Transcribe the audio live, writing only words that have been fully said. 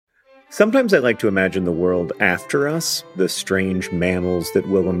Sometimes I like to imagine the world after us, the strange mammals that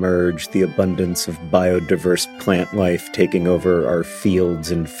will emerge, the abundance of biodiverse plant life taking over our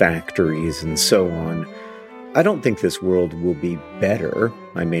fields and factories, and so on. I don't think this world will be better.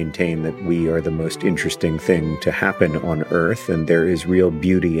 I maintain that we are the most interesting thing to happen on Earth, and there is real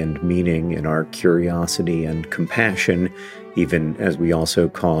beauty and meaning in our curiosity and compassion, even as we also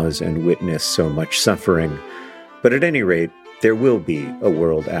cause and witness so much suffering. But at any rate, there will be a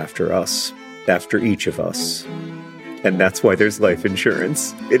world after us, after each of us. And that's why there's life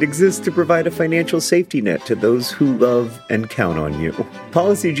insurance. It exists to provide a financial safety net to those who love and count on you.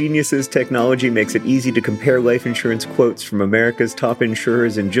 Policy Genius's technology makes it easy to compare life insurance quotes from America's top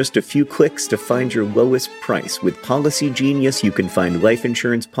insurers in just a few clicks to find your lowest price. With Policy Genius, you can find life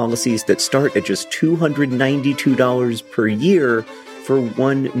insurance policies that start at just $292 per year for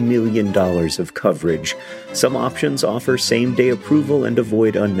 $1 million of coverage. Some options offer same-day approval and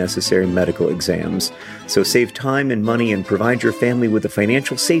avoid unnecessary medical exams. So save time and money and provide your family with a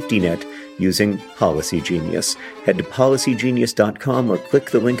financial safety net using Policy Genius. Head to policygenius.com or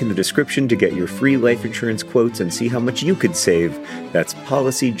click the link in the description to get your free life insurance quotes and see how much you could save. That's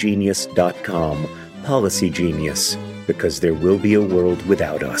policygenius.com. Policy Genius, because there will be a world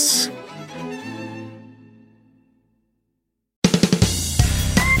without us.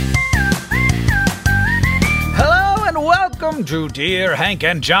 Welcome to Dear Hank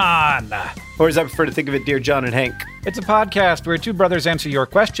and John. Or as I prefer to think of it, Dear John and Hank. It's a podcast where two brothers answer your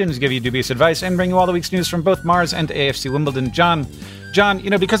questions, give you dubious advice, and bring you all the week's news from both Mars and AFC Wimbledon. John,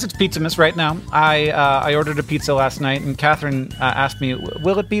 because it's Pizzamas right now, I ordered a pizza last night, and Catherine asked me,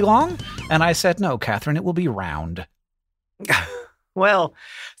 will it be long? And I said, no, Catherine, it will be round. Well,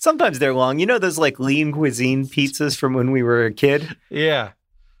 sometimes they're long. You know those like lean cuisine pizzas from when we were a kid? Yeah.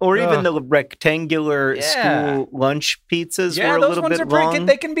 Or even the rectangular school lunch pizzas were a little bit long.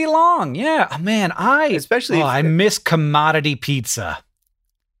 They can be long. Yeah. Oh, man, I miss commodity pizza.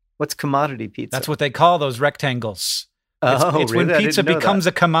 What's commodity pizza? That's what they call those rectangles. It's really? When pizza becomes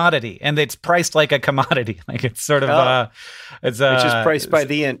a commodity, and it's priced like a commodity. Like it's sort of it's just priced by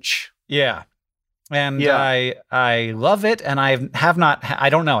the inch. Yeah. And I love it, and I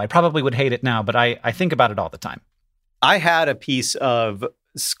don't know. I probably would hate it now, but I think about it all the time. I had a piece of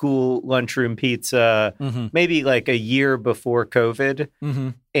school lunchroom pizza maybe like a year before COVID,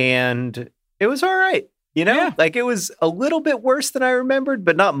 and it was all right. Like it was a little bit worse than I remembered,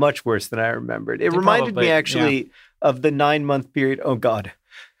 but not much worse than I remembered. It reminded me actually of the 9-month period. Oh God.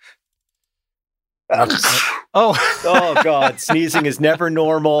 Oh God, sneezing is never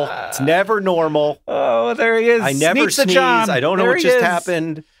normal. It's never normal. Oh, there he is. I never Snizza sneeze. John. I don't know what just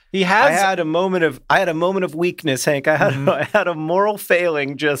happened. I had a moment of weakness, Hank. I had a moral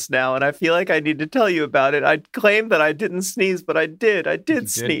failing just now, and I feel like I need to tell you about it. I claim that I didn't sneeze, but I did. I did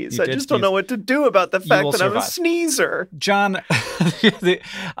sneeze. I just don't know what to do about the fact that I'm a sneezer. John,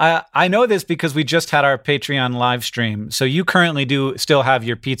 I know this because we just had our Patreon live stream. So you currently do still have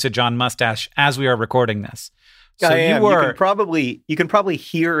your Pizza John mustache as we are recording this. So I am. You can probably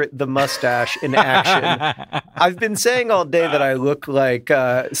hear the mustache in action. I've been saying all day that I look like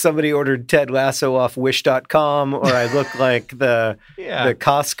somebody ordered Ted Lasso off Wish.com, or I look like the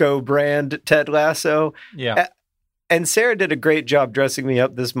Costco brand Ted Lasso. Yeah. And Sarah did a great job dressing me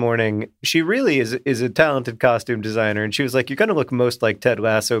up this morning. She really is a talented costume designer, and she was like, "You're going to look most like Ted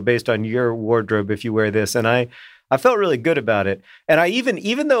Lasso based on your wardrobe if you wear this." And I felt really good about it. And I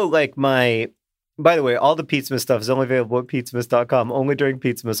even though like by the way, all the Pizzamas stuff is only available at pizzamas.com. Only during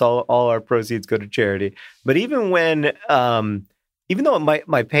Pizzamas, all our proceeds go to charity. But even though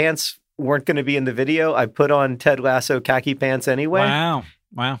my pants weren't going to be in the video, I put on Ted Lasso khaki pants anyway.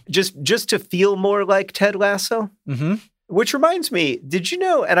 Wow. Just to feel more like Ted Lasso. Mm-hmm. Which reminds me, did you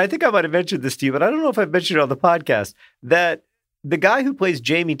know, and I think I might have mentioned this to you, but I don't know if I've mentioned it on the podcast, that the guy who plays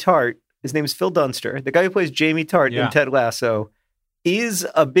Jamie Tart, his name's Phil Dunster, the guy who plays Jamie Tart in Ted Lasso, is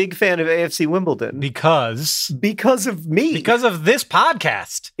a big fan of AFC Wimbledon. Because of me. Because of this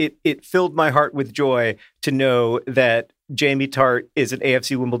podcast. It filled my heart with joy to know that Jamie Tart is an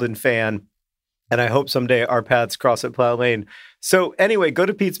AFC Wimbledon fan, and I hope someday our paths cross at Plow Lane. So anyway, go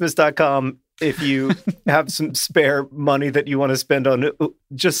to pizzamas.com if you have some spare money that you want to spend on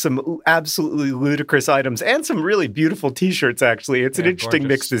just some absolutely ludicrous items and some really beautiful T-shirts, actually. It's an interesting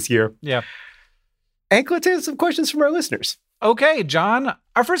mix this year. Yeah. And let's answer some questions from our listeners. Okay, John.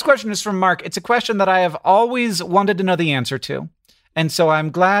 Our first question is from Mark. It's a question that I have always wanted to know the answer to. And so I'm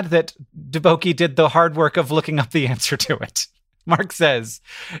glad that Deboki did the hard work of looking up the answer to it. Mark says,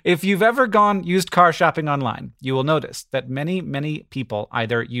 if you've ever gone used car shopping online, you will notice that many, many people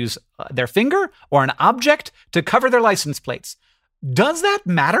either use their finger or an object to cover their license plates. Does that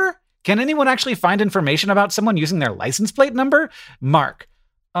matter? Can anyone actually find information about someone using their license plate number? Mark.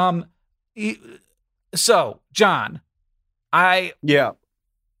 So, John,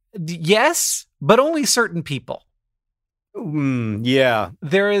 yes, but only certain people. Yeah.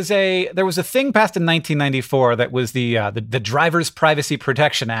 There was a thing passed in 1994 that was the Driver's Privacy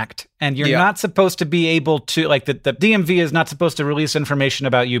Protection Act, and you're not supposed to be able to, like, the DMV is not supposed to release information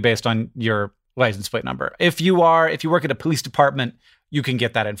about you based on your license plate number. If you work at a police department, you can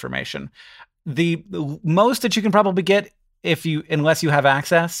get that information. The most that you can probably get, unless you have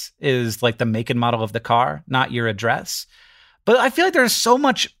access, is like the make and model of the car, not your address. But I feel like there's so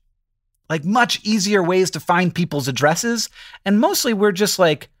much easier ways to find people's addresses. And mostly we're just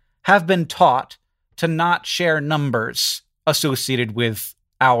have been taught to not share numbers associated with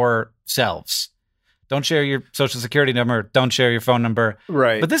ourselves. Don't share your social security number. Don't share your phone number.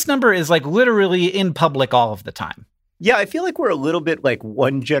 Right. But this number is literally in public all of the time. Yeah, I feel like we're a little bit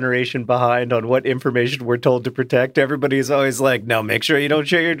one generation behind on what information we're told to protect. Everybody's always no, make sure you don't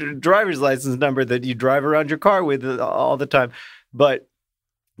share your driver's license number that you drive around your car with all the time. But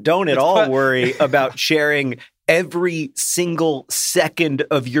don't at all worry about sharing every single second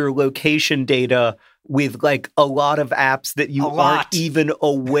of your location data with a lot of apps that you aren't even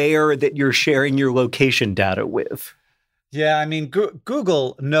aware that you're sharing your location data with. Yeah, I mean,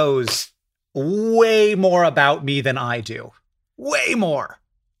 Google knows way more about me than I do. Way more.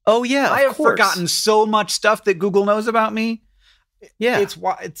 Oh, yeah. I have forgotten so much stuff that Google knows about me. Yeah. It's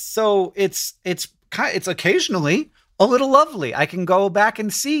occasionally a little lovely. I can go back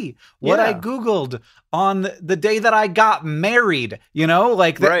and see what I Googled on the day that I got married,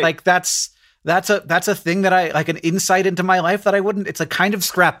 right. That's a thing that I an insight into my life that I wouldn't. It's a kind of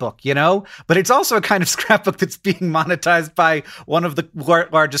scrapbook, but it's also a kind of scrapbook that's being monetized by one of the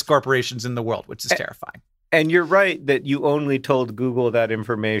largest corporations in the world, which is terrifying. And you're right that you only told Google that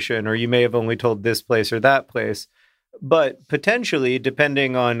information, or you may have only told this place or that place, but potentially,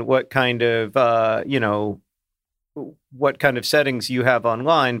 depending on what kind of, what kind of settings you have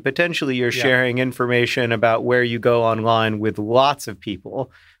online, potentially you're sharing information about where you go online with lots of people,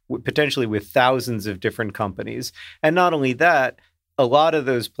 potentially with thousands of different companies. And not only that, a lot of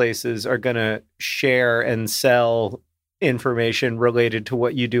those places are going to share and sell information related to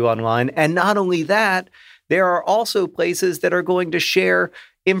what you do online. And not only that, there are also places that are going to share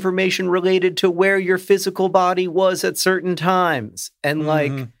information related to where your physical body was at certain times.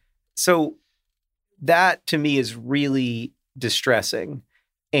 And so that to me is really distressing.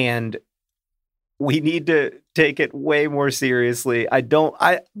 And we need to take it way more seriously.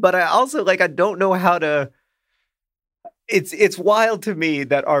 But I also I don't know how to, it's wild to me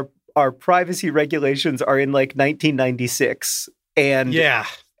that our privacy regulations are in 1996 and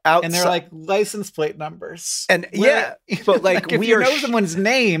outside, and they're license plate numbers. And but if you know someone's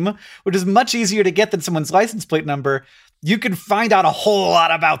name, which is much easier to get than someone's license plate number, you can find out a whole lot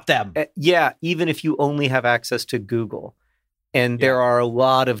about them. Even if you only have access to Google. And there are a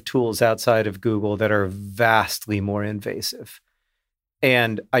lot of tools outside of Google that are vastly more invasive.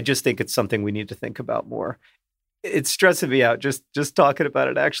 And I just think it's something we need to think about more. It's stressing me out just talking about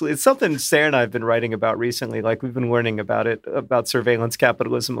it, actually. It's something Sarah and I have been writing about recently. We've been learning about it, about surveillance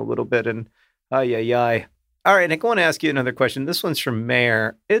capitalism a little bit. And All right, Nick, I want to ask you another question. This one's from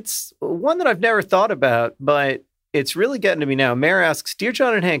Mare. It's one that I've never thought about, but it's really getting to me now. Mare asks, Dear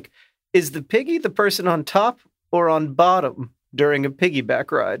John and Hank, is the piggy the person on top or on bottom during a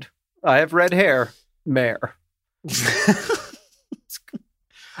piggyback ride? I have red hair, Mare.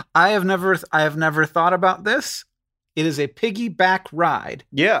 I have never thought about this. It is a piggyback ride.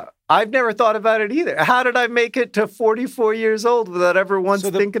 Yeah, I've never thought about it either. How did I make it to 44 years old without ever once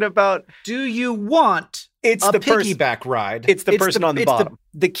thinking about? Do you want a piggyback ride? It's the person on the bottom.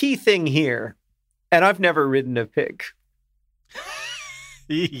 The key thing here, and I've never ridden a pig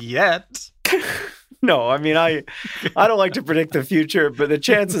yet. No, I mean, I don't like to predict the future, but the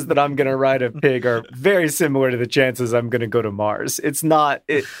chances that I'm going to ride a pig are very similar to the chances I'm going to go to Mars. It's not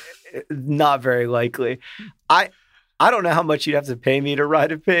very likely. I don't know how much you'd have to pay me to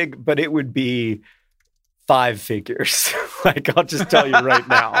ride a pig, but it would be 5 figures. I'll just tell you right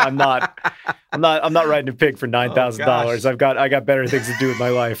now, I'm not riding a pig for $9,000. I got better things to do with my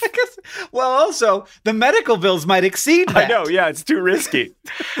life. Well, also, the medical bills might exceed that. I know, yeah, it's too risky.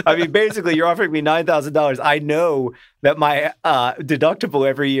 I mean, basically, you're offering me $9,000. I know that my deductible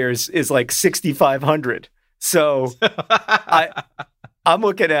every year is $6,500. So I'm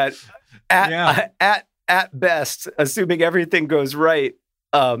looking at best, assuming everything goes right.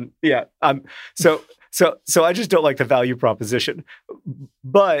 So I just don't like the value proposition.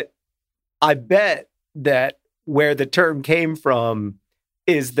 But I bet that where the term came from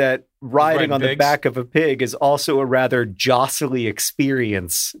is that riding on the pigs. back of a pig is also a rather jostly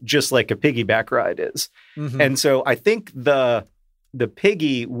experience, just like a piggyback ride is. Mm-hmm. And so I think the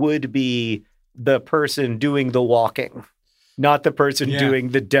piggy would be the person doing the walking, not the person doing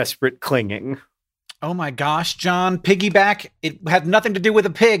the desperate clinging. Oh my gosh, John, piggyback, it had nothing to do with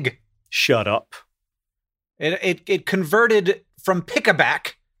a pig. Shut up. It converted from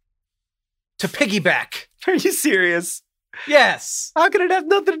pickaback to piggyback. Are you serious? Yes. How can it have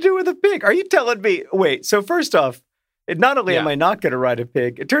nothing to do with a pig? Are you telling me? Wait, so first off, not only am I not going to ride a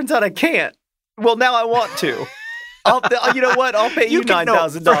pig, it turns out I can't. Well, now I want to. You know what? I'll pay you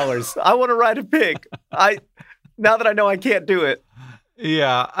 $9,000. I want to ride a pig. Now that I know I can't do it.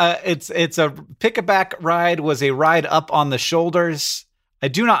 Yeah, it's a pickaback ride was a ride up on the shoulders. I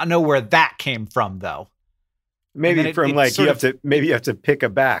do not know where that came from, though. Maybe you have to pick a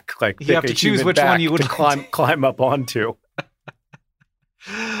back, like you have to choose which one you would climb up onto.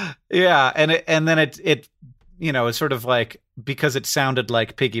 Yeah, and then it it's sort of like, because it sounded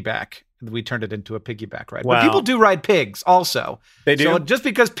like piggyback, we turned it into a piggyback ride. Wow. But people do ride pigs also. They do? So just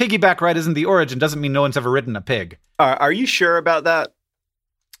because piggyback ride isn't the origin doesn't mean no one's ever ridden a pig. Are you sure about that?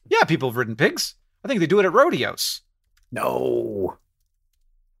 Yeah, people have ridden pigs. I think they do it at rodeos. No.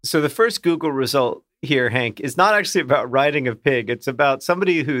 So the first Google result here, Hank, is not actually about riding a pig. It's about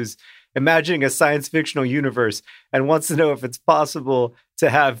somebody who's imagining a science fictional universe and wants to know if it's possible to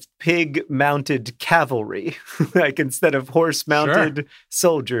have pig-mounted cavalry, like instead of horse-mounted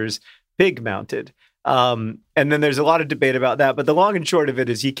soldiers, pig-mounted. And then there's a lot of debate about that. But the long and short of it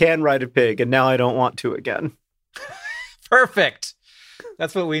is you can ride a pig, and now I don't want to again. Perfect.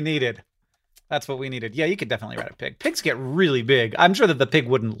 That's what we needed. Yeah, you could definitely ride a pig. Pigs get really big. I'm sure that the pig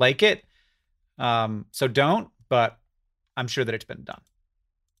wouldn't like it. So don't, but I'm sure that it's been done.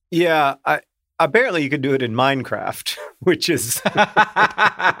 Yeah, apparently you can do it in Minecraft, which is...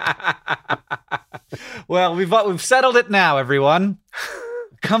 Well, we've settled it now, everyone.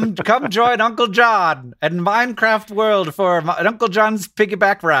 Come join Uncle John in Minecraft world for Uncle John's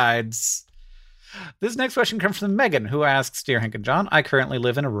piggyback rides. This next question comes from Megan, who asks, Dear Hank and John, I currently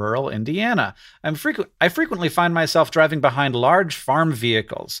live in rural Indiana. I frequently find myself driving behind large farm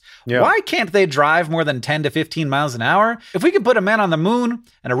vehicles. Yeah. Why can't they drive more than 10 to 15 miles an hour? If we could put a man on the moon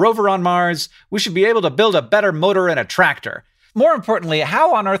and a rover on Mars, we should be able to build a better motor and a tractor. More importantly,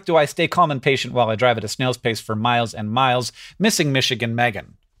 how on earth do I stay calm and patient while I drive at a snail's pace for miles and miles? Missing Michigan,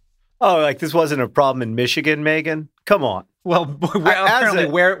 Megan. Oh, like this wasn't a problem in Michigan, Megan? Come on. Well, apparently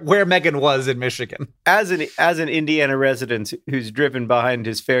where Megan was in Michigan. As an Indiana resident who's driven behind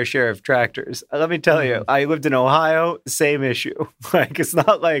his fair share of tractors, let me tell you, I lived in Ohio, same issue. Like, it's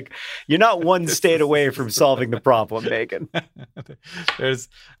not like you're not one state away from solving the problem, Megan.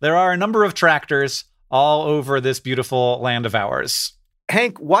 There are a number of tractors all over this beautiful land of ours.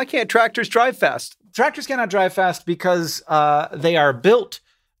 Hank, why can't tractors drive fast? Tractors cannot drive fast because they are built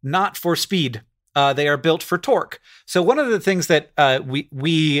not for speed. They are built for torque. So one of the things that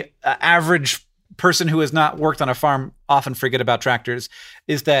we average person who has not worked on a farm often forget about tractors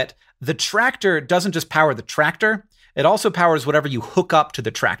is that the tractor doesn't just power the tractor. It also powers whatever you hook up to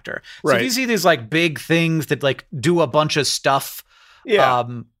the tractor. So if you see these like big things that like do a bunch of stuff. Yeah.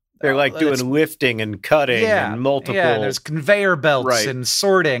 They're like doing lifting and cutting and multiple. Yeah, there's conveyor belts and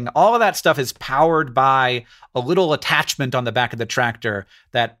sorting. All of that stuff is powered by a little attachment on the back of the tractor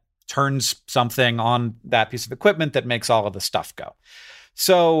that turns something on that piece of equipment that makes all of the stuff go.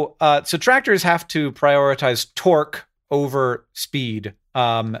 So tractors have to prioritize torque over speed.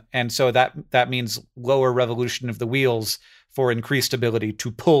 And so that means lower revolution of the wheels for increased ability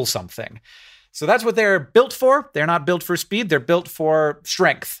to pull something. So that's what they're built for. They're not built for speed. They're built for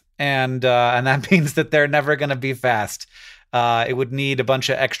strength. And that means that they're never going to be fast. It would need a bunch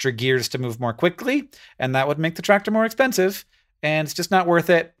of extra gears to move more quickly, and that would make the tractor more expensive. And it's just not worth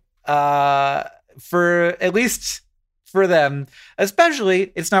it for at least for them.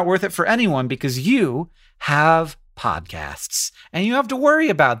 Especially, it's not worth it for anyone because you have podcasts, and you have to worry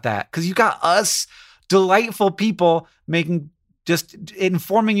about that because you got us delightful people just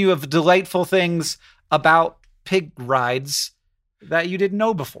informing you of delightful things about pig rides that you didn't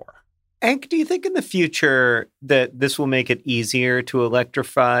know before. Hank, do you think in the future that this will make it easier to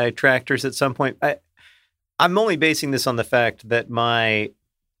electrify tractors at some point? I'm only basing this on the fact that my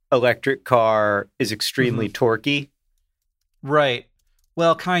electric car is extremely torquey. Right.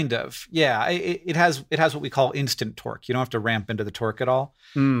 Well, kind of. Yeah. It has what we call instant torque. You don't have to ramp into the torque at all.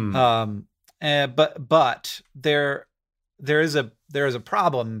 But there is a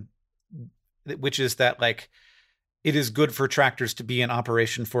problem, which is that like it is good for tractors to be in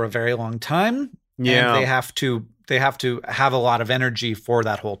operation for a very long time. Yeah. And they they have to have a lot of energy for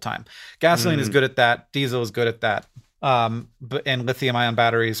that whole time. Gasoline is good at that. Diesel is good at that. And lithium ion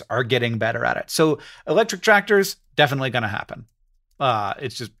batteries are getting better at it. So electric tractors, definitely going to happen.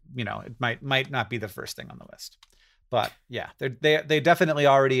 It's just, it might not be the first thing on the list, but yeah, they definitely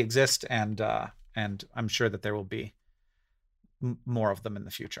already exist. And I'm sure that there will be more of them in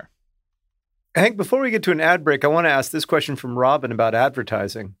the future. Hank, before we get to an ad break, I want to ask this question from Robin about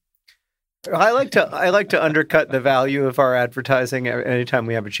advertising. I like to undercut the value of our advertising anytime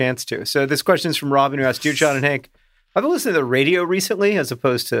we have a chance to. So this question is from Robin, who asked, "Dear John and Hank, I've been listening to the radio recently as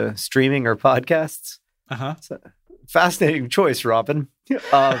opposed to streaming or podcasts." It's a fascinating choice, Robin.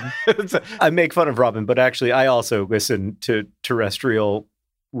 I make fun of Robin, but actually I also listen to terrestrial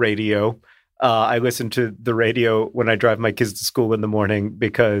radio. I listen to the radio when I drive my kids to school in the morning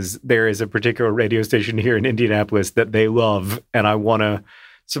because there is a particular radio station here in Indianapolis that they love, and I want to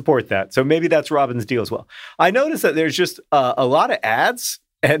support that. So maybe that's Robin's deal as well. I noticed that there's just a lot of ads,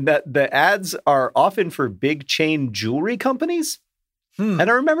 and that the ads are often for big chain jewelry companies. And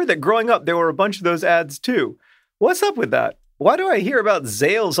I remember that growing up, there were a bunch of those ads too. What's up with that? Why do I hear about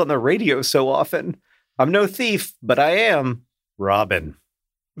Zales on the radio so often? I'm no thief, but I am Robin.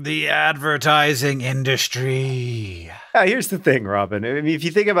 The advertising industry. Here's the thing, Robin. I mean, if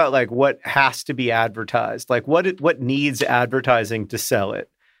you think about like what has to be advertised, like what needs advertising to sell it.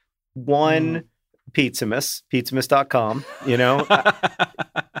 One, Pizzamas.com,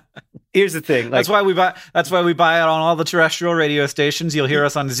 Here's the thing. Like, that's why we buy it on all the terrestrial radio stations. You'll hear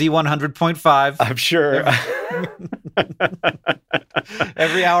us on Z100.5. I'm sure.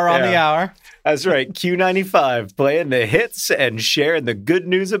 Every hour on the hour. That's right. Q95, playing the hits and sharing the good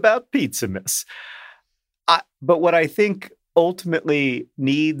news about Pizzamas. But what I think ultimately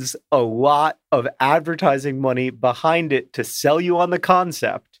needs a lot of advertising money behind it to sell you on the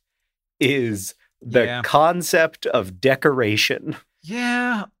concept is the concept of decoration.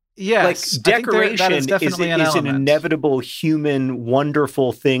 Yeah. Yes. Like decoration is an inevitable human,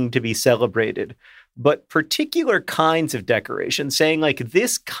 wonderful thing to be celebrated. But particular kinds of decoration, saying like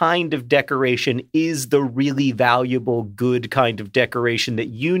this kind of decoration is the really valuable, good kind of decoration that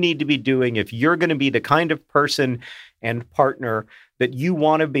you need to be doing if you're going to be the kind of person and partner that you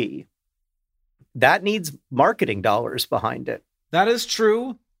want to be. That needs marketing dollars behind it. That is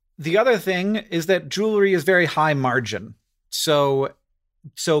true. The other thing is that jewelry is very high margin. So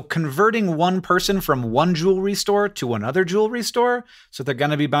converting one person from one jewelry store to another jewelry store, so they're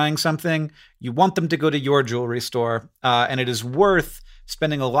going to be buying something, you want them to go to your jewelry store, and it is worth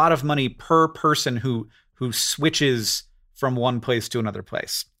spending a lot of money per person who switches from one place to another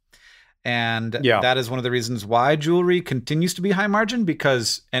place. And that is one of the reasons why jewelry continues to be high margin,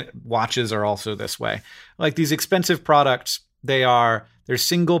 because watches are also this way. Like these expensive products, they're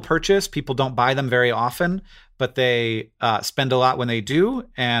single purchase. People don't buy them very often, but they spend a lot when they do.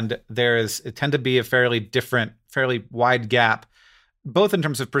 And it tend to be a fairly wide gap, both in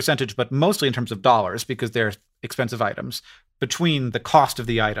terms of percentage, but mostly in terms of dollars, because they're expensive items, between the cost of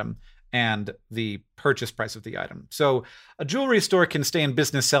the item and the purchase price of the item. So a jewelry store can stay in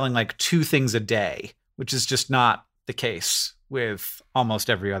business selling like 2 things a day, which is just not the case with almost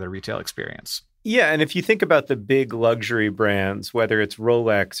every other retail experience. Yeah, and if you think about the big luxury brands, whether it's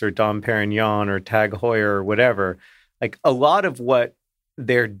Rolex or Dom Perignon or Tag Heuer or whatever, like a lot of what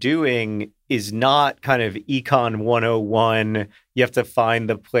they're doing is not kind of Econ 101. You have to find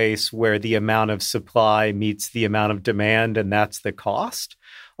the place where the amount of supply meets the amount of demand, and that's the cost.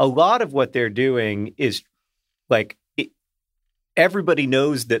 A lot of what they're doing is like everybody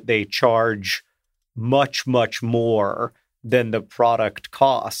knows that they charge much, much more than the product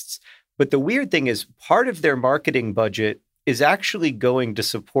costs. But the weird thing is part of their marketing budget is actually going to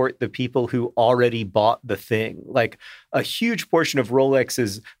support the people who already bought the thing. Like a huge portion of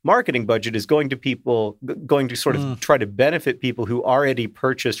Rolex's marketing budget is going to sort of try to benefit people who already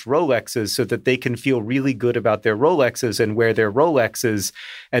purchased Rolexes so that they can feel really good about their Rolexes and wear their Rolexes.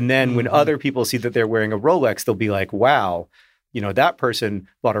 And then when other people see that they're wearing a Rolex, they'll be like, wow, that person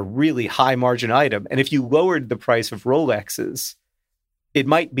bought a really high margin item. And if you lowered the price of Rolexes, it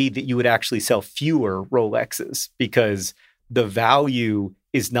might be that you would actually sell fewer Rolexes because the value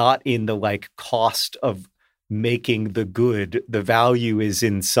is not in the like cost of making the good. The value is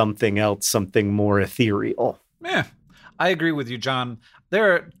in something else, something more ethereal. Yeah, I agree with you, John.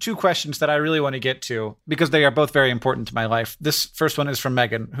 There are 2 questions that I really want to get to because they are both very important to my life. This first one is from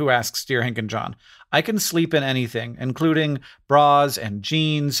Megan, who asks, Dear Hank and John, I can sleep in anything, including bras and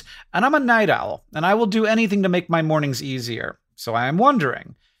jeans, and I'm a night owl, and I will do anything to make my mornings easier. So I am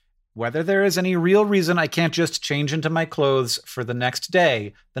wondering whether there is any real reason I can't just change into my clothes for the next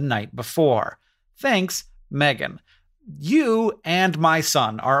day, the night before. Thanks, Megan, you and my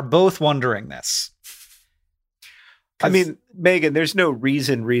son are both wondering this. I mean, Megan, there's no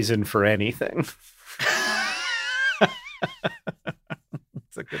reason for anything.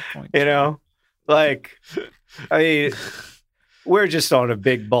 That's a good point. You know, like, I mean, we're just on a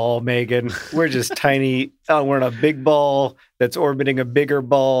big ball, Megan. We're just tiny. We're on a big ball that's orbiting a bigger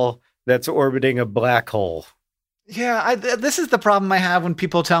ball that's orbiting a black hole. Yeah, this is the problem I have when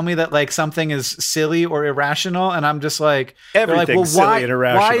people tell me that like something is silly or irrational, and I'm just like, everything's silly and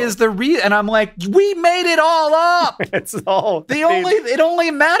irrational. Why is the reason? And I'm like, we made it all up. It's all it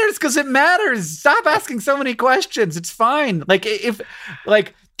only matters because it matters. Stop asking so many questions. It's fine. Like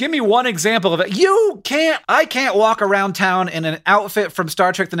give me one example of it. I can't walk around town in an outfit from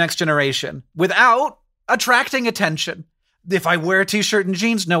Star Trek: The Next Generation without attracting attention. If I wear a t-shirt and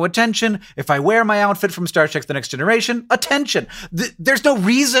jeans, no attention. If I wear my outfit from Star Trek: The Next Generation, attention. There's no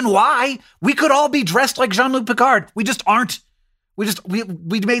reason why. We could all be dressed like Jean-Luc Picard. We just aren't. We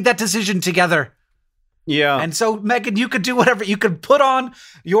made that decision together. Yeah. And so, Megan, you could do whatever. You could put on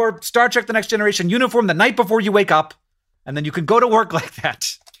your Star Trek: The Next Generation uniform the night before you wake up, and then you can go to work like that.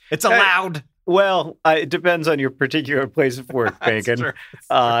 It's allowed. Well, it depends on your particular place of work, Megan.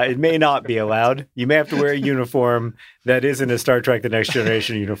 It may not be allowed. You may have to wear a uniform that isn't a Star Trek: The Next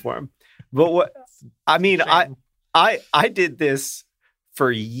Generation uniform. But I did this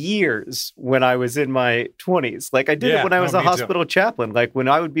for years when I was in my 20s. Like I did it when I was a hospital chaplain. Like when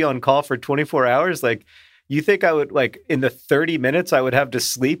I would be on call for 24 hours, like you think I would like in the 30 minutes I would have to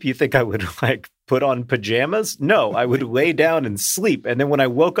sleep, you think I would like put on pajamas? No, I would lay down and sleep. And then when I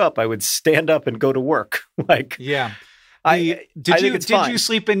woke up, I would stand up and go to work. Like, yeah. Did you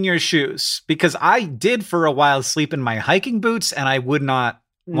sleep in your shoes? Because I did for a while sleep in my hiking boots, and I would not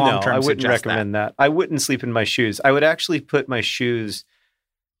long-term I wouldn't recommend that. I wouldn't sleep in my shoes. I would actually put my shoes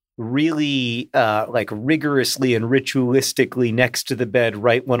really like rigorously and ritualistically next to the bed,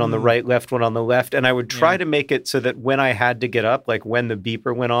 right one on the right, left one on the left. And I would try to make it so that when I had to get up, like when the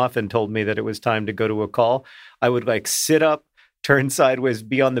beeper went off and told me that it was time to go to a call, I would like sit up, turn sideways,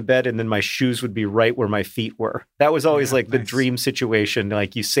 be on the bed, and then my shoes would be right where my feet were. That was always the dream situation.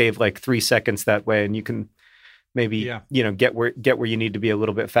 Like you save like 3 seconds that way, and you can maybe get where you need to be a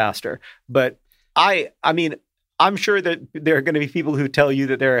little bit faster. But I mean, I'm sure that there are going to be people who tell you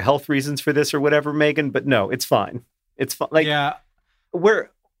that there are health reasons for this or whatever, Megan. But no, it's fine. It's fine. Like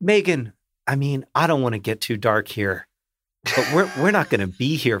Megan. I mean, I don't want to get too dark here, but we're not going to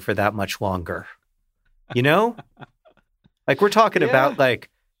be here for that much longer. You know. Like we're talking about I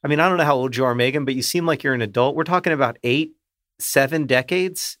mean, I don't know how old you are, Megan, but you seem like you're an adult. We're talking about 8-7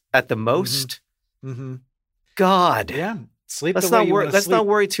 decades at the most. Mm-hmm. God. Yeah. Sleep. Let's not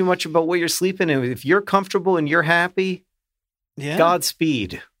worry too much about what you're sleeping in. If you're comfortable and you're happy,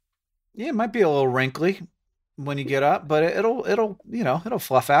 Godspeed. Yeah, it might be a little wrinkly when you get up, but it'll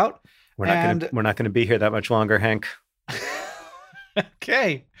fluff out. We're not going to be here that much longer, Hank.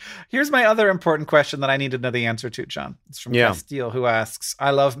 Okay. Here's my other important question that I need to know the answer to, John. It's from Castile, who asks,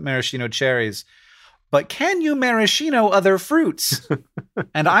 I love maraschino cherries, but can you maraschino other fruits?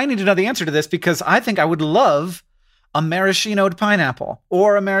 And I need to know the answer to this because I think I would love a maraschinoed pineapple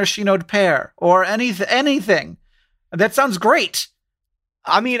or a maraschinoed pear or anything. That sounds great.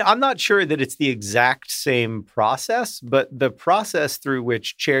 I mean, I'm not sure that it's the exact same process, but the process through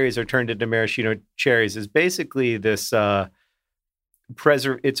which cherries are turned into maraschino cherries is basically this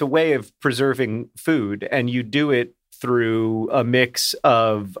it's a way of preserving food, and you do it through a mix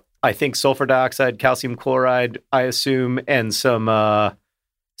of, I think, sulfur dioxide, calcium chloride, I assume, and some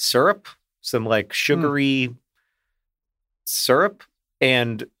syrup, some like sugary syrup.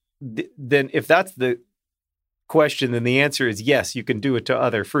 And then if that's the question, then the answer is yes, you can do it to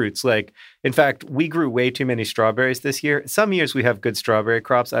other fruits. Like, in fact, we grew way too many strawberries this year. Some years we have good strawberry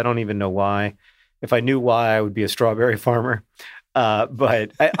crops. I don't even know why. If I knew why, I would be a strawberry farmer.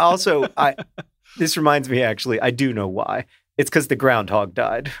 But this reminds me, actually, I do know why. It's because the groundhog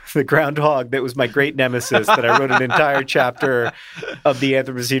died. The groundhog that was my great nemesis that I wrote an entire chapter of the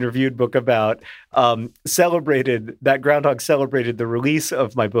Anthropocene Reviewed book about, that groundhog celebrated the release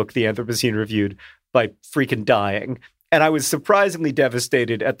of my book, The Anthropocene Reviewed, by freaking dying. And I was surprisingly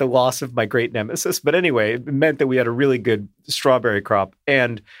devastated at the loss of my great nemesis. But anyway, it meant that we had a really good strawberry crop,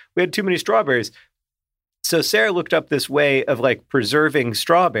 and we had too many strawberries. So Sarah looked up this way of like preserving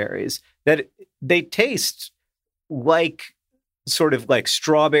strawberries that they taste like sort of like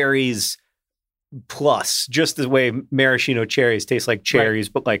strawberries plus, just the way maraschino cherries taste like cherries,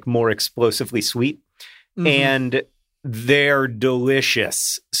 but like more explosively sweet. Mm-hmm. And they're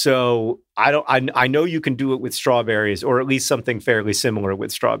delicious. So I know you can do it with strawberries, or at least something fairly similar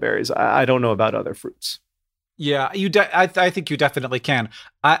with strawberries. I don't know about other fruits. Yeah, I think you definitely can.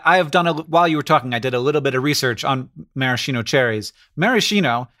 I have done while you were talking, I did a little bit of research on maraschino cherries.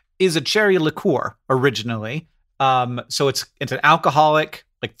 Maraschino is a cherry liqueur originally. So it's an alcoholic,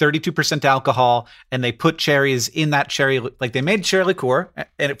 like 32% alcohol, and they put cherries in that cherry, like they made cherry liqueur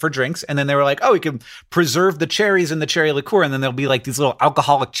and for drinks, and then they were like, oh, we can preserve the cherries in the cherry liqueur, and then there'll be like these little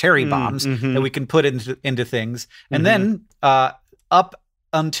alcoholic cherry bombs that we can put into things. And then up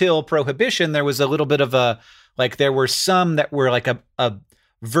until Prohibition, there was a little bit of there were some that were like a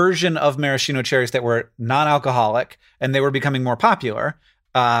version of maraschino cherries that were non-alcoholic, and they were becoming more popular.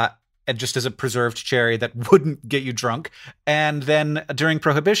 And just as a preserved cherry that wouldn't get you drunk. And then during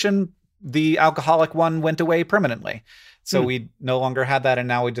Prohibition, the alcoholic one went away permanently. So we no longer had that, and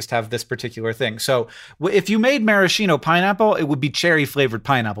now we just have this particular thing. So if you made maraschino pineapple, it would be cherry-flavored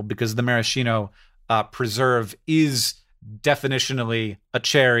pineapple, because the maraschino preserve is definitionally a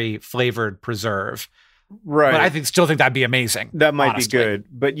cherry-flavored preserve. Right. But I still think that'd be amazing. That might honestly. be good.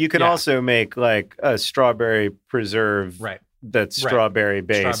 But you can also make like a strawberry preserve. Right. That's strawberry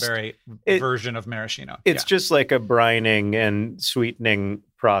based. Strawberry version of maraschino. It's just like a brining and sweetening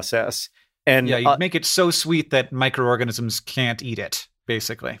process. And you make it so sweet that microorganisms can't eat it,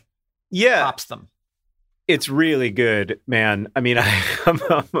 basically. Yeah. Pops them. It's really good, man. I mean, I'm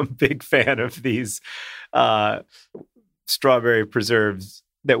a big fan of these strawberry preserves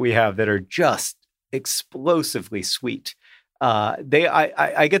that we have that are just explosively sweet.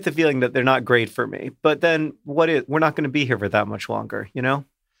 I get the feeling that they're not great for me, but then we're not going to be here for that much longer, you know?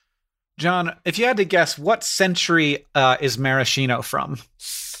 John, if you had to guess, what century is maraschino from?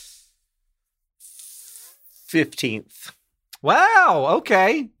 15th. Wow.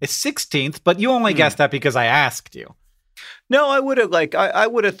 Okay. It's 16th, but you only guessed that because I asked you. No, I would have I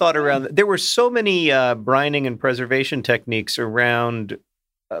would have thought around. There were so many brining and preservation techniques around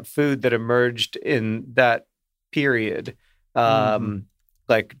food that emerged in that period.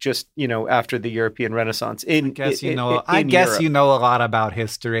 Like just, after the European Renaissance. I guess you know a lot about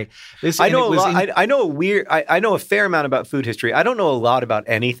history. I know a fair amount about food history. I don't know a lot about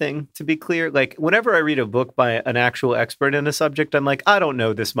anything, to be clear. Like whenever I read a book by an actual expert in a subject, I'm like, I don't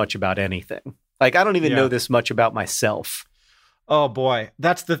know this much about anything. Like I don't even know this much about myself. Oh boy,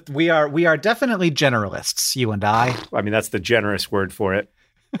 we are definitely generalists, you and I. I mean, that's the generous word for it.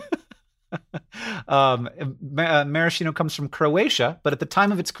 Maraschino comes from Croatia, but at the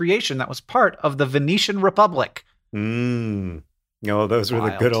time of its creation, that was part of the Venetian Republic. Oh, those were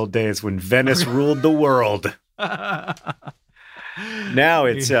the good old days when Venice ruled the world. Now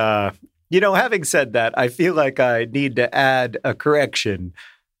it's, having said that, I feel like I need to add a correction.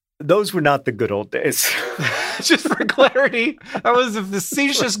 Those were not the good old days. Just for clarity, that was the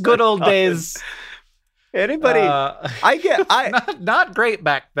facetious good old days. Anybody? Not great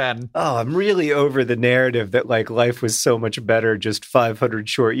back then. Oh, I'm really over the narrative that like life was so much better just 500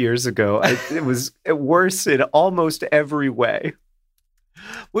 short years ago. It was worse in almost every way.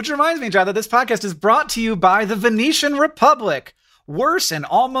 Which reminds me, John, that this podcast is brought to you by the Venetian Republic. Worse in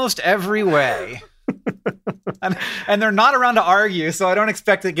almost every way. and they're not around to argue, so I don't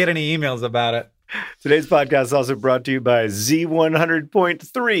expect to get any emails about it. Today's podcast is also brought to you by Z100.3.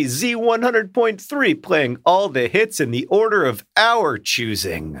 Z100.3, playing all the hits in the order of our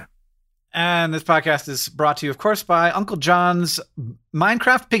choosing. And this podcast is brought to you, of course, by Uncle John's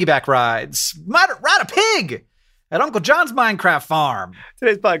Minecraft piggyback rides. Ride a pig at Uncle John's Minecraft farm.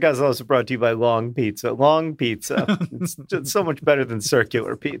 Today's podcast is also brought to you by Long Pizza. Long Pizza. It's just so much better than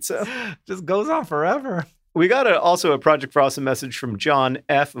circular pizza. Just goes on forever. We got also a Project for Awesome message from John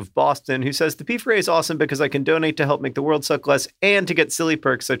F. of Boston, who says, the P4A is awesome because I can donate to help make the world suck less and to get silly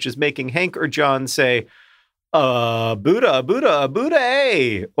perks such as making Hank or John say, Buddha,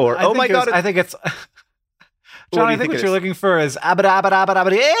 A. Or, my God. I think it's... John, I think what you're looking for is abada, abada, abada,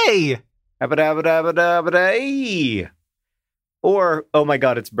 abada, A. Abada, abada, abada, abada, A. Or, oh my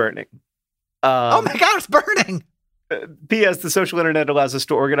God, it's burning. Oh my God, it's burning. P.S. The social internet allows us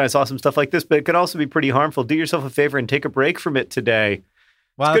to organize awesome stuff like this, but it can also be pretty harmful. Do yourself a favor and take a break from it today.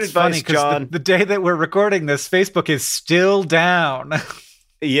 Well, it's good advice, John. The day that we're recording this, Facebook is still down.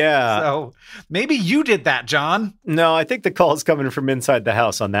 Yeah. So maybe you did that, John. No, I think the call's coming from inside the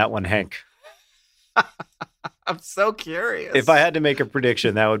house on that one, Hank. I'm so curious. If I had to make a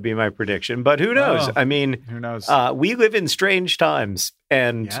prediction, that would be my prediction. But who knows? I mean, who knows? We live in strange times,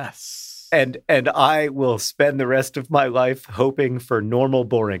 and yes. And I will spend the rest of my life hoping for normal,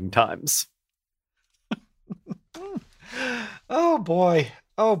 boring times. Oh, boy.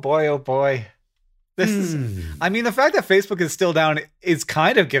 Oh, boy. Oh, boy. This is, I mean, the fact that Facebook is still down is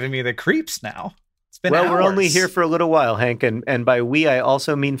kind of giving me the creeps now. It's been hours. We're only here for a little while, Hank. And by we, I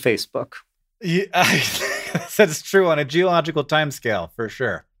also mean Facebook. Yeah, That's true on a geological timescale, for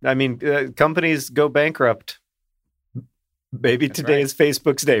sure. I mean, companies go bankrupt. Maybe That's today right. is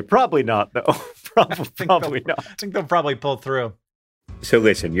Facebook's day. Probably not, though. Probably not. I think they'll probably pull through. So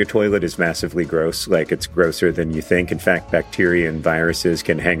listen, your toilet is massively gross, like it's grosser than you think. In fact, bacteria and viruses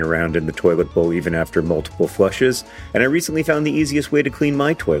can hang around in the toilet bowl even after multiple flushes. And I recently found the easiest way to clean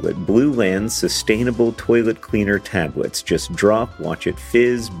my toilet, Blue Land's sustainable toilet cleaner tablets. Just drop, watch it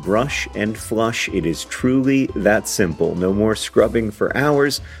fizz, brush, and flush. It is truly that simple. No more scrubbing for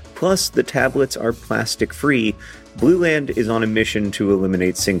hours. Plus, the tablets are plastic-free. Blue Land is on a mission to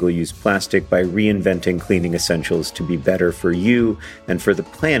eliminate single-use plastic by reinventing cleaning essentials to be better for you and for the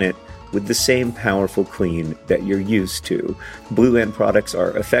planet with the same powerful clean that you're used to. Blue Land products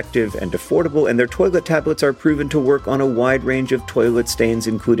are effective and affordable, and their toilet tablets are proven to work on a wide range of toilet stains,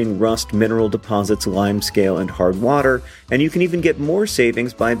 including rust, mineral deposits, limescale, and hard water. And you can even get more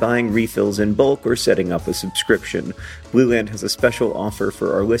savings by buying refills in bulk or setting up a subscription. Blue Land has a special offer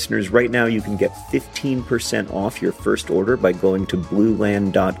for our listeners. Right now, you can get 15% off your first order by going to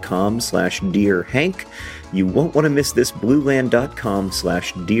blueland.com/DearHank. You won't want to miss this,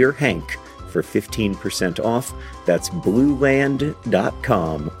 blueland.com/DearHank for 15% off. That's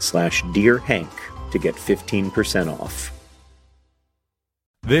blueland.com/DearHank to get 15% off.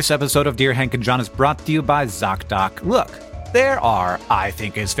 This episode of Dear Hank and John is brought to you by ZocDoc. Look, there are, I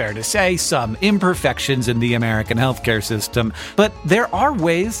think it's fair to say, some imperfections in the American healthcare system, but there are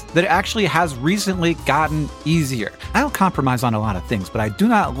ways that it actually has recently gotten easier. I don't compromise on a lot of things, but I do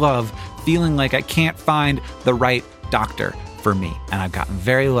not love feeling like I can't find the right doctor for me. And I've gotten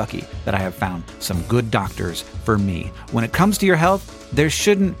very lucky that I have found some good doctors for me. When it comes to your health, there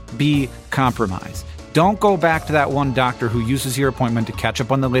shouldn't be compromise. Don't go back to that one doctor who uses your appointment to catch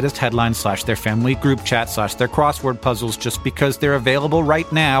up on the latest headlines / their family group chat / their crossword puzzles just because they're available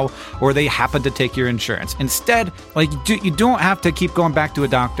right now or they happen to take your insurance. Instead, you don't have to keep going back to a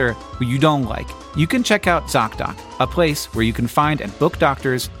doctor who you don't like. You can check out ZocDoc, a place where you can find and book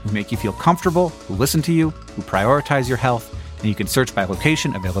doctors who make you feel comfortable, who listen to you, who prioritize your health. And you can search by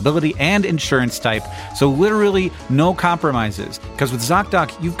location, availability, and insurance type. So literally no compromises. Because with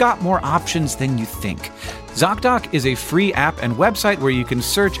ZocDoc, you've got more options than you think. ZocDoc is a free app and website where you can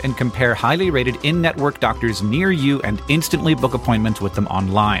search and compare highly rated in-network doctors near you and instantly book appointments with them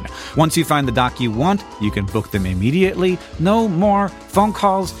online. Once you find the doc you want, you can book them immediately. No more phone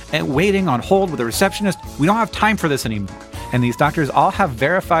calls and waiting on hold with a receptionist. We don't have time for this anymore. And these doctors all have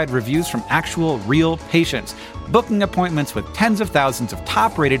verified reviews from actual, real patients. Booking appointments with tens of thousands of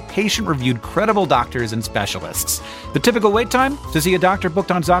top-rated, patient-reviewed, credible doctors and specialists. The typical wait time to see a doctor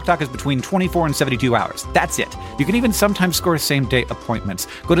booked on ZocDoc is between 24 and 72 hours. That's it. You can even sometimes score same-day appointments.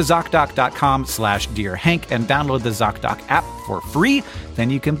 Go to ZocDoc.com/DearHank and download the ZocDoc app for free. Then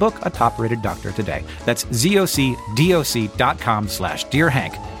you can book a top-rated doctor today. That's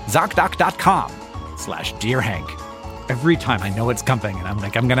ZocDoc.com/DearHank. ZocDoc.com/DearHank. Every time I know it's coming, and I'm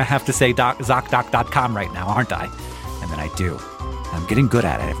like, I'm going to have to say ZocDoc.com right now, aren't I? And then I do. I'm getting good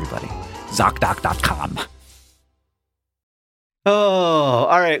at it, everybody. ZocDoc.com. Oh,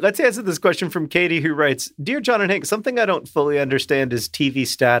 all right. Let's answer this question from Katie, who writes, Dear John and Hank, something I don't fully understand is TV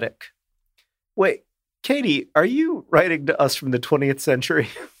static. Wait, Katie, are you writing to us from the 20th century?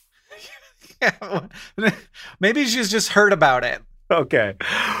 Yeah, maybe she's just heard about it. Okay.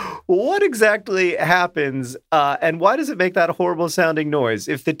 What exactly happens, and why does it make that horrible sounding noise?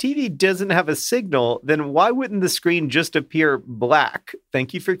 If the TV doesn't have a signal, then why wouldn't the screen just appear black?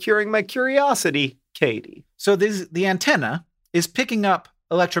 Thank you for curing my curiosity, Katie. So the antenna is picking up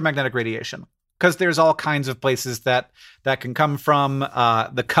electromagnetic radiation because there's all kinds of places that can come from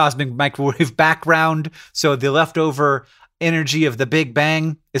the cosmic microwave background. So the leftover energy of the Big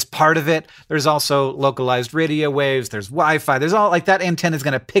Bang is part of it. There's also localized radio waves. There's Wi-Fi. There's all like that antenna is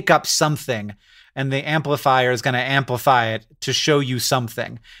going to pick up something and the amplifier is going to amplify it to show you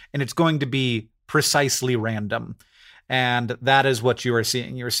something. And it's going to be precisely random. And that is what you are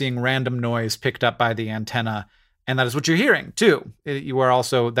seeing. You're seeing random noise picked up by the antenna. And that is what you're hearing too. You are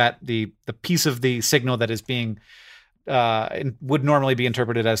also that the piece of the signal that is being would normally be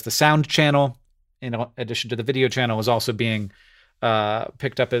interpreted as the sound channel, in addition to the video channel, is also being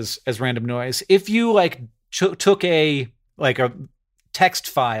picked up as random noise. If you took a text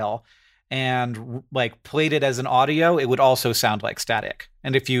file and played it as an audio, it would also sound like static.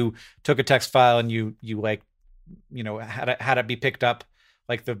 And if you took a text file and you had it be picked up,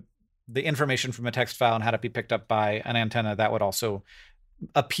 like the information from a text file and had it be picked up by an antenna, that would also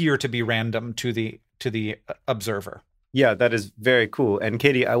appear to be random to the observer. Yeah, that is very cool. And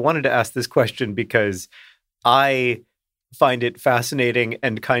Katie, I wanted to ask this question because I find it fascinating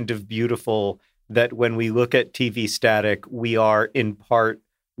and kind of beautiful that when we look at TV static, we are in part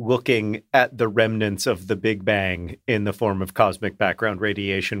looking at the remnants of the Big Bang in the form of cosmic background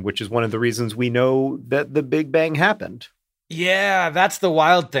radiation, which is one of the reasons we know that the Big Bang happened. Yeah, that's the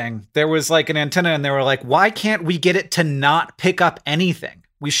wild thing. There was like an antenna and they were like, why can't we get it to not pick up anything?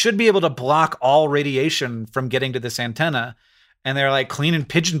 We should be able to block all radiation from getting to this antenna. And they're like cleaning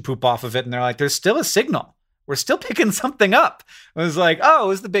pigeon poop off of it. And they're like, there's still a signal. We're still picking something up. It was like, oh, it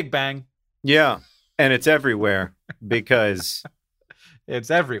was the Big Bang. Yeah. And it's everywhere because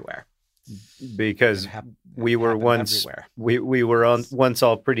it's everywhere. Because we were once once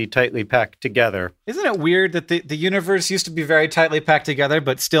all pretty tightly packed together. Isn't it weird that the universe used to be very tightly packed together,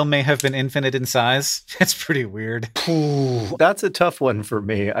 but still may have been infinite in size? It's pretty weird. That's a tough one for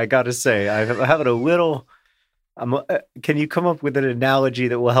me. I got to say, I have it a little. Can you come up with an analogy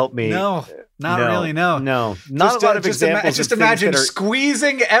that will help me? No, not really. No, not a lot of examples. Just imagine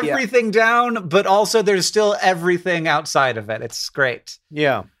squeezing everything down, but also there's still everything outside of it. It's great.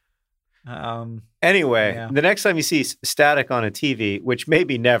 Yeah. Anyway, the next time you see static on a TV, which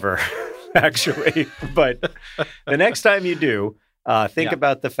maybe never, actually, but the next time you do, think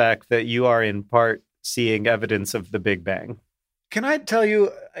about the fact that you are in part seeing evidence of the Big Bang. Can I tell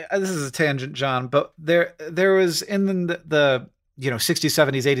you, this is a tangent, John, but there was in the 60s,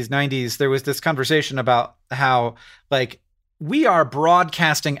 70s, 80s, 90s, there was this conversation about how like we are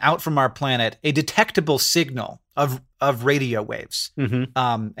broadcasting out from our planet a detectable signal of radio waves.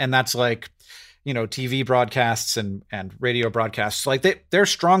 Mm-hmm. And that's like, TV broadcasts and radio broadcasts, like they're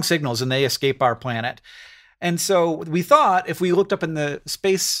strong signals and they escape our planet. And so we thought if we looked up in the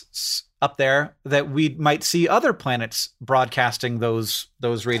space up there that we might see other planets broadcasting those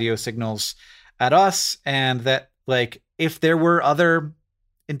radio signals at us. And that like, if there were other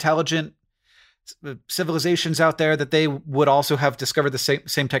intelligent civilizations out there, that they would also have discovered the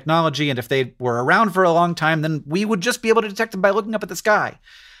same technology. And if they were around for a long time, then we would just be able to detect them by looking up at the sky.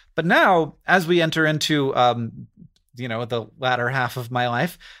 But now, as we enter into, the latter half of my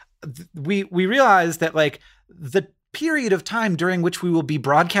life, we realize that like the period of time during which we will be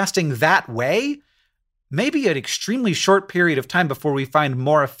broadcasting that way, maybe an extremely short period of time before we find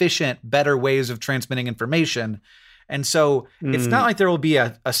more efficient, better ways of transmitting information. And so it's not like there will be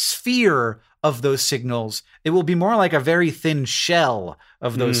a sphere of those signals. It will be more like a very thin shell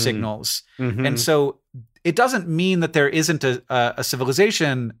of those signals. Mm-hmm. And so it doesn't mean that there isn't a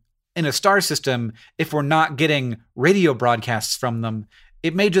civilization in a star system if we're not getting radio broadcasts from them.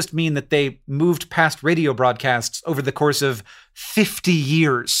 It may just mean that they moved past radio broadcasts over the course of 50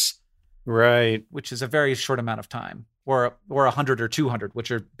 years. Right. Which is a very short amount of time. Or 100 or 200, which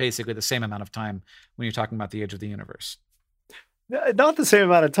are basically the same amount of time when you're talking about the age of the universe. Not the same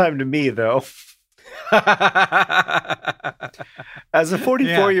amount of time to me, though. As a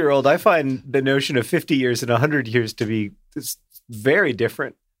 44-year-old, I find the notion of 50 years and 100 years to be very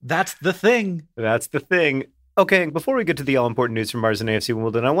different. That's the thing. That's the thing. Okay, before we get to the all-important news from Mars and AFC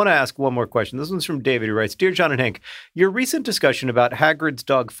Wimbledon, I want to ask one more question. This one's from David, who writes, Dear John and Hank, your recent discussion about Hagrid's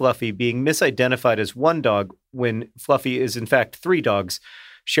dog Fluffy being misidentified as one dog when Fluffy is in fact three dogs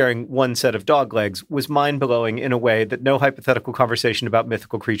sharing one set of dog legs was mind-blowing in a way that no hypothetical conversation about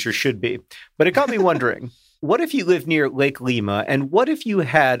mythical creatures should be. But it got me wondering, what if you live near Lake Lima, and what if you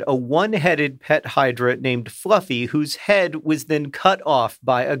had a one-headed pet hydra named Fluffy whose head was then cut off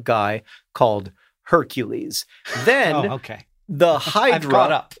by a guy called Hercules? Then the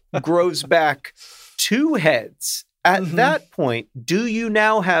hydra grows back two heads. At that point, do you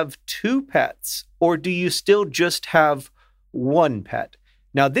now have two pets, or do you still just have one pet?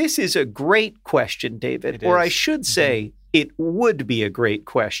 Now, this is a great question, David, or I should say it would be a great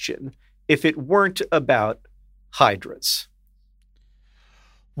question if it weren't about hydras.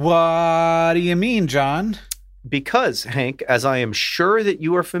 What do you mean, John? Because, Hank, as I am sure that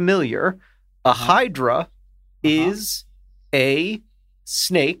you are familiar, a hydra is a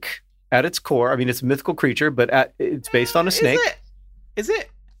snake at its core. I mean, it's a mythical creature, but it's based on a snake. Is it?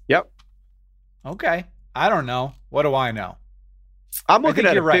 Yep. Okay. I don't know. What do I know? I'm looking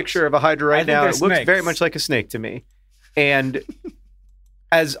at a picture of a hydra right now. It looks very much like a snake to me. And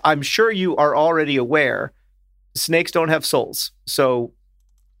as I'm sure you are already aware, snakes don't have souls. So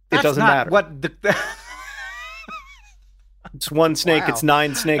it doesn't matter. It's one snake. Wow. It's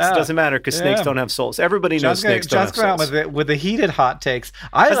nine snakes. It doesn't matter because snakes don't have souls. Everybody knows snakes don't have souls. John's out with the heated hot takes.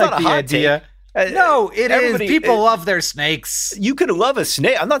 I like the idea. No, it is. People love their snakes. You can love a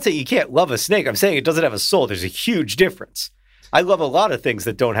snake. I'm not saying you can't love a snake. I'm saying it doesn't have a soul. There's a huge difference. I love a lot of things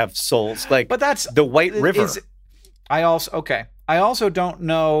that don't have souls, like the White River. I also don't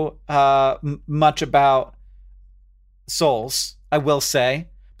know much about souls, I will say.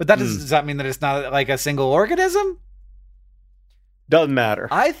 But does that mean that it's not like a single organism? Doesn't matter.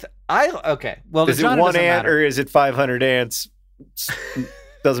 Okay. Well, is it one ant or is it 500 ants?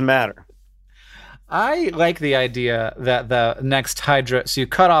 Doesn't matter. I like the idea that the next Hydra, so you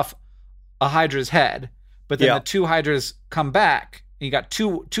cut off a Hydra's head, but then the two Hydras come back, and you got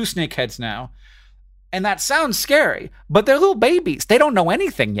two snake heads now. And that sounds scary, but they're little babies. They don't know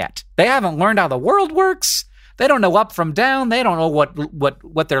anything yet. They haven't learned how the world works. They don't know up from down. They don't know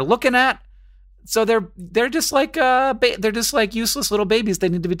what they're looking at. So they're just like useless little babies. They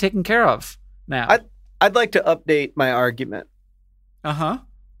need to be taken care of now. I'd like to update my argument.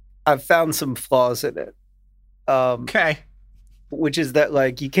 I've found some flaws in it. Okay. Which is that,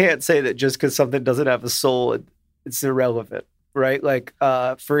 like, you can't say that just because something doesn't have a soul, it's irrelevant, right? Like,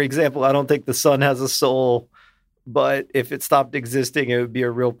 for example, I don't think the sun has a soul, but if it stopped existing, it would be a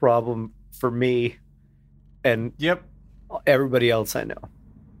real problem for me and everybody else I know.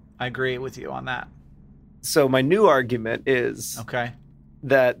 I agree with you on that. So my new argument is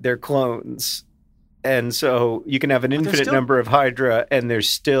that they're clones. And so you can have an infinite number of Hydra, and there's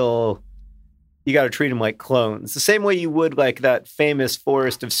still, you got to treat them like clones. The same way you would like that famous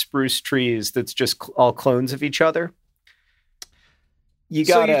forest of spruce trees that's just all clones of each other. You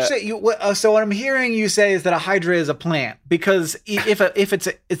got to. So what I'm hearing you say is that a Hydra is a plant, because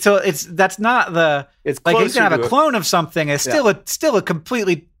that's not the. It's like you can have a clone of something. It's still a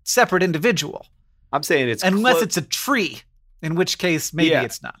completely separate individual. I'm saying it's unless it's a tree, in which case maybe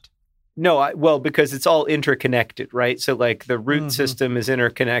it's not. No, because it's all interconnected, right? So like the root system is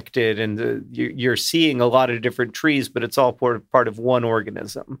interconnected, and you're seeing a lot of different trees, but it's all part of one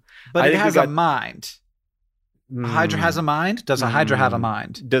organism. But it has a mind. A Hydra has a mind? Does a Hydra have a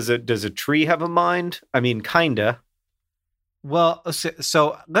mind? Does a tree have a mind? I mean, kinda. Well,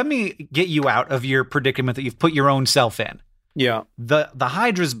 so let me get you out of your predicament that you've put your own self in. Yeah. The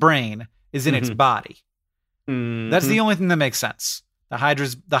Hydra's brain is in its body. That's the only thing that makes sense. The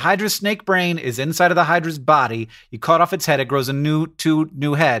Hydra's snake brain is inside of the Hydra's body. You cut off its head, it grows two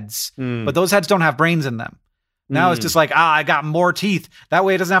new heads. But those heads don't have brains in them. Now it's just like, I got more teeth. That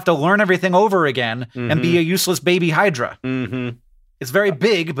way it doesn't have to learn everything over again and be a useless baby Hydra. It's very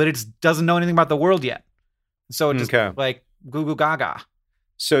big, but it doesn't know anything about the world yet. So it just like goo goo gaga.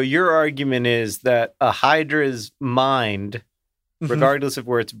 So your argument is that a Hydra's mind, regardless of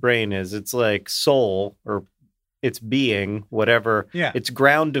where its brain is, it's like soul or its being, whatever, its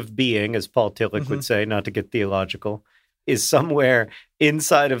ground of being, as Paul Tillich would say, not to get theological, is somewhere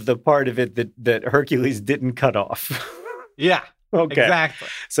inside of the part of it that Hercules didn't cut off. Yeah. Okay. Exactly.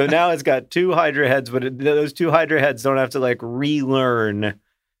 So now it's got two Hydra heads, but those two Hydra heads don't have to like relearn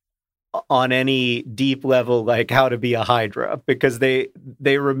on any deep level like how to be a Hydra, because they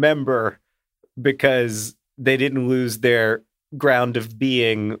remember, because they didn't lose their ground of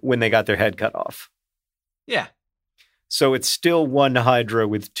being when they got their head cut off. Yeah. So it's still one Hydra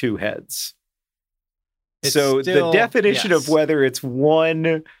with two heads. The definition of whether it's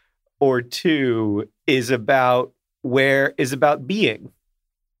one or two is about being.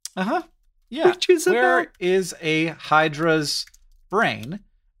 Yeah. Which is where is a Hydra's brain?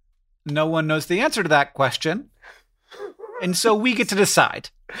 No one knows the answer to that question. And so we get to decide.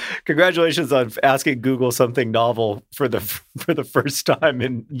 Congratulations on asking Google something novel for the first time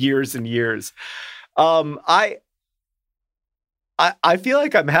in years and years. I feel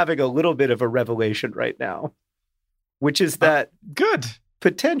like I'm having a little bit of a revelation right now, which is that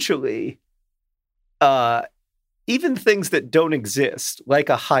potentially even things that don't exist, like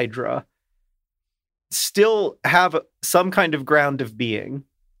a Hydra, still have some kind of ground of being.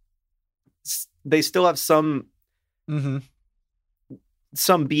 They still have some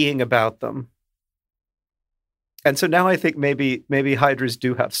being about them. And so now I think maybe Hydras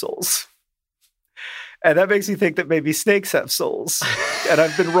do have souls. And that makes me think that maybe snakes have souls. And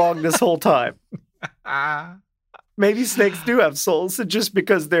I've been wrong this whole time. Maybe snakes do have souls. And just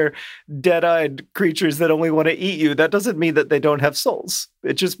because they're dead-eyed creatures that only want to eat you, that doesn't mean that they don't have souls.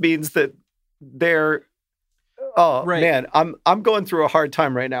 It just means that they're... man, I'm going through a hard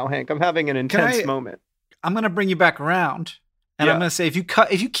time right now, Hank. I'm having an intense moment. I'm going to bring you back around. And I'm going to say, if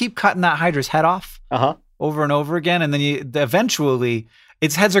you keep cutting that Hydra's head off over and over again, and then eventually...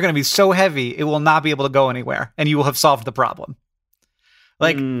 its heads are going to be so heavy, it will not be able to go anywhere, and you will have solved the problem.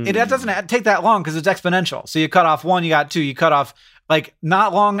 Like, it doesn't take that long because it's exponential. So you cut off one, you got two, you cut off, like,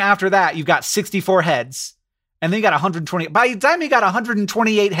 not long after that, you've got 64 heads, and then you got 120. By the time you got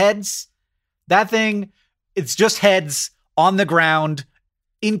 128 heads, that thing, it's just heads on the ground,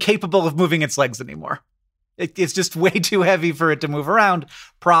 incapable of moving its legs anymore. It's just way too heavy for it to move around.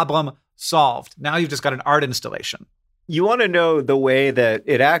 Problem solved. Now you've just got an art installation. you want to know the way that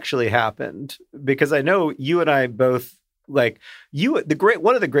it actually happened, because I know you and I both one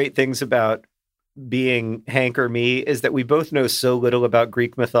of the great things about being Hank or me is that we both know so little about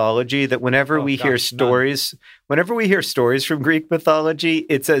Greek mythology that whenever we hear stories from Greek mythology,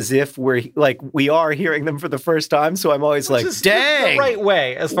 it's as if we are hearing them for the first time. So I'm always dang, the right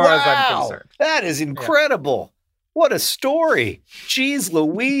way as far as I'm concerned. That is incredible. Yeah. What a story. Jeez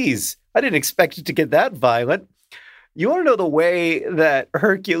Louise. I didn't expect it to get that violent. You want to know the way that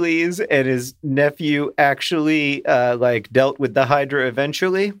Hercules and his nephew actually dealt with the Hydra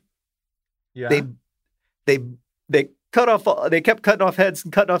eventually? Yeah. They kept cutting off heads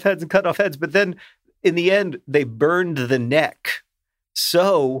and cutting off heads and cutting off heads, but then in the end they burned the neck.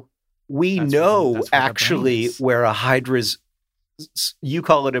 So we know actually where a Hydra's, you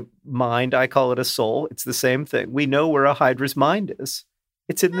call it a mind, I call it a soul. It's the same thing. We know where a Hydra's mind is.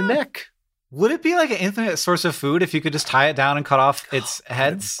 It's in the neck. Would it be like an infinite source of food if you could just tie it down and cut off its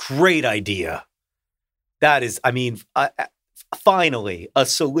heads? Great idea. That is, finally, a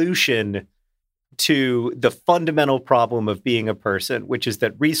solution to the fundamental problem of being a person, which is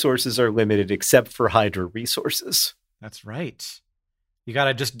that resources are limited except for Hydra resources. That's right. You got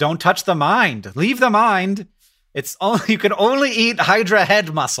to just don't touch the mind. Leave the mind. You can only eat Hydra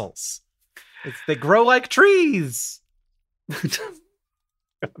head muscles. They grow like trees.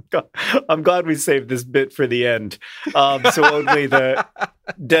 I'm glad we saved this bit for the end. So only the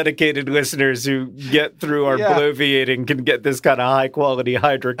dedicated listeners who get through our bloviating can get this kind of high quality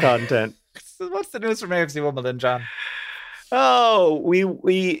Hydra content. What's the news from AFC Wimbledon, John? Oh, we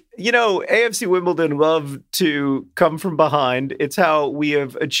AFC Wimbledon love to come from behind. It's how we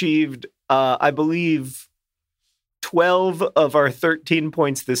have achieved, I believe, 12 of our 13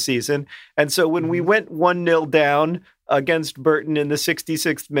 points this season. And so when we went 1-0 down against Burton in the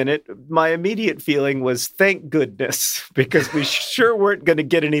 66th minute, my immediate feeling was, thank goodness, because we sure weren't going to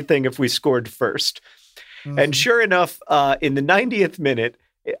get anything if we scored first. And sure enough, in the 90th minute,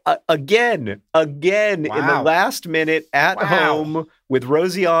 again, in the last minute at home with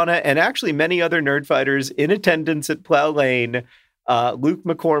Rosianna and actually many other nerd fighters in attendance at Plough Lane, Luke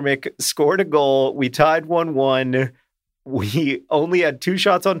McCormick scored a goal. We tied 1-1. We only had 2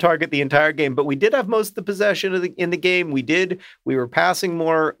 shots on target the entire game, but we did have most of the possession in the game. We were passing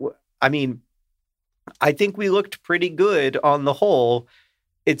more. I mean, I think we looked pretty good on the whole.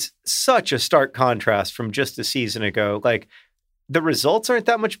 It's such a stark contrast from just a season ago. The results aren't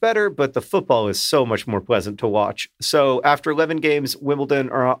that much better, but the football is so much more pleasant to watch. So after 11 games, Wimbledon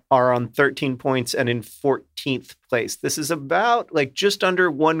are on 13 points and in 14th place. This is about just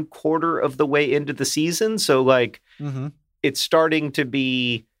under 1/4 of the way into the season. So it's starting to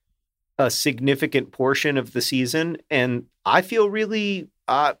be a significant portion of the season. And I feel really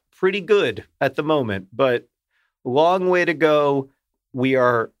pretty good at the moment, but long way to go. We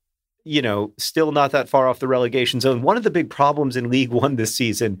are still not that far off the relegation zone. One of the big problems in League One this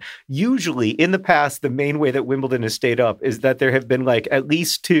season, usually in the past, the main way that Wimbledon has stayed up is that there have been at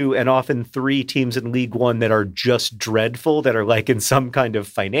least 2 and often 3 teams in League One that are just dreadful, that are in some kind of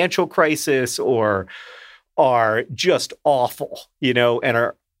financial crisis or are just awful, and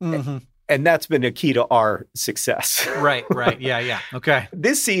are, and that's been a key to our success. Right. Yeah. Okay.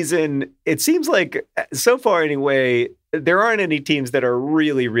 This season, it seems like, so far anyway, there aren't any teams that are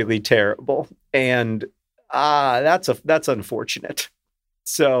really, really terrible. And that's unfortunate.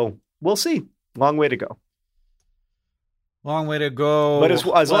 So we'll see. Long way to go. Long way to go. But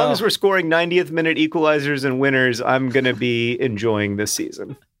as long as we're scoring 90th minute equalizers and winners, I'm going to be enjoying this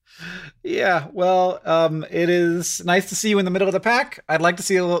season. Yeah, well, it is nice to see you in the middle of the pack. I'd like to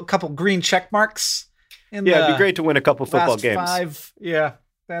see a couple green check marks. It'd be great to win a couple football games. 5. Yeah.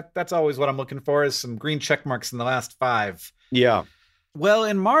 That's always what I'm looking for, is some green check marks in the last 5. Yeah. Well,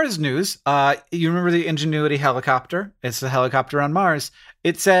 in Mars news, you remember the Ingenuity helicopter? It's the helicopter on Mars.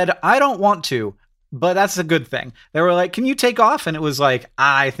 It said, I don't want to, but that's a good thing. They were like, can you take off? And it was like,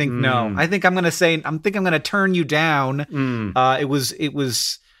 I think no. I think I'm going to turn you down. It was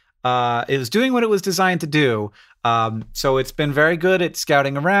doing what it was designed to do. So it's been very good at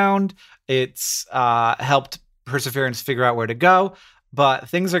scouting around. It's helped Perseverance figure out where to go. But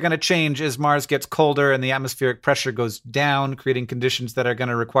things are going to change as Mars gets colder and the atmospheric pressure goes down, creating conditions that are going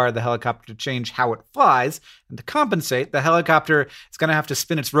to require the helicopter to change how it flies. And to compensate, the helicopter is going to have to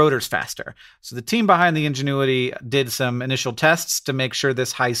spin its rotors faster. So the team behind the Ingenuity did some initial tests to make sure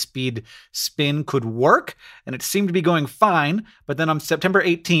this high-speed spin could work, and it seemed to be going fine. But then on September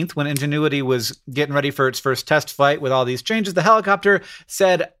 18th, when Ingenuity was getting ready for its first test flight with all these changes, the helicopter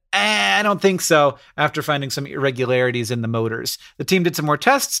said, I don't think so, after finding some irregularities in the motors. The team did some more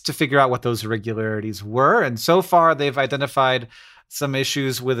tests to figure out what those irregularities were, and so far they've identified some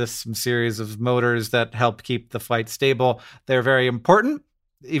issues with some series of motors that help keep the flight stable. They're very important,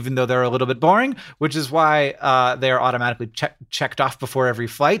 even though they're a little bit boring, which is why they are automatically checked off before every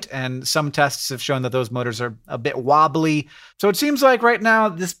flight. And some tests have shown that those motors are a bit wobbly. So it seems like right now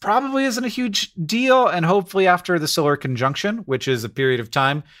this probably isn't a huge deal. And hopefully after the solar conjunction, which is a period of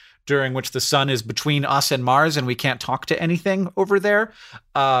time during which the sun is between us and Mars and we can't talk to anything over there,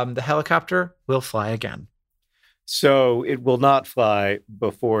 the helicopter will fly again. So it will not fly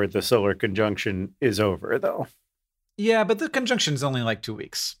before the solar conjunction is over, though. Yeah, but the conjunction is only like 2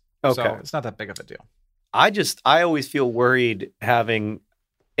 weeks. Okay. So it's not that big of a deal. I always feel worried having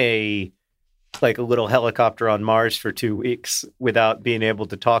a little helicopter on Mars for 2 weeks without being able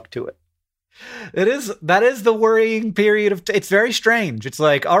to talk to it. That is the worrying period of it's very strange. It's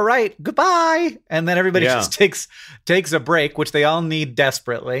like, all right, goodbye. And then everybody just takes a break, which they all need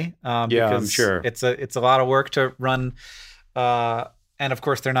desperately. Because I'm sure it's a lot of work to run. And of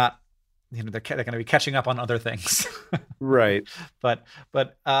course they're not, they're going to be catching up on other things. Right. But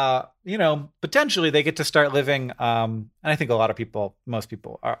potentially they get to start living. And I think most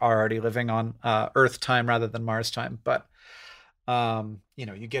people are already living on Earth time rather than Mars time. But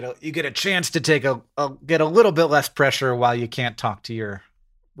you get a chance to get a little bit less pressure while you can't talk to your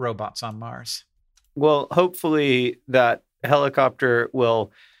robots on Mars. Well, hopefully that helicopter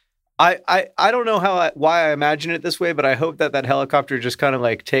will. I don't know why I imagine it this way, but I hope that helicopter just kind of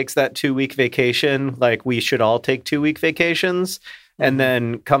like takes that 2-week vacation, like we should all take 2-week vacations, and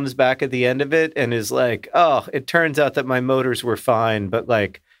then comes back at the end of it and is like, oh, it turns out that my motors were fine, but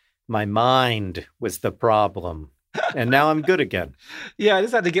like my mind was the problem. And now I'm good again. Yeah, I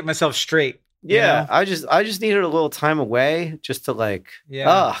just had to get myself straight. Yeah, I just needed a little time away just to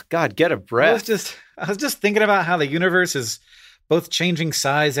get a breath. I was just thinking about how the universe is both changing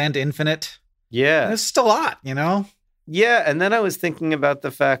size and infinite. Yeah. And it's just a lot, Yeah, and then I was thinking about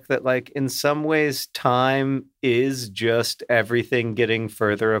the fact that like in some ways time is just everything getting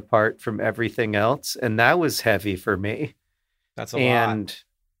further apart from everything else, and that was heavy for me. That's a lot.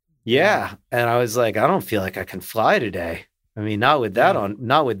 Yeah, and I was like, I don't feel like I can fly today. I mean, not with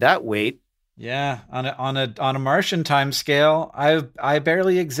that weight. Yeah, on a Martian time scale, I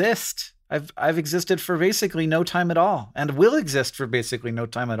barely exist. I've existed for basically no time at all, and will exist for basically no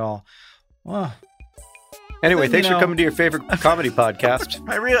time at all. Well, anyway, thanks for coming to your favorite comedy podcast.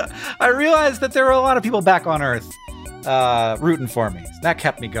 I realized that there were a lot of people back on Earth rooting for me. That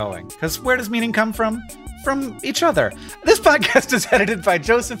kept me going. Because where does meaning come from? From each other. This podcast is edited by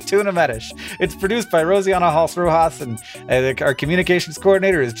Joseph Tuna Medish. It's produced by Rosiana Hals-Rojas, and our communications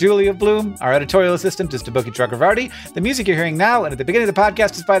coordinator is Julia Bloom. Our editorial assistant is Deboki Chakravarti. The music you're hearing now and at the beginning of the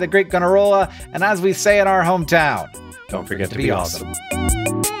podcast is by The Great Gunnarolla. And as we say in our hometown, don't forget to be awesome.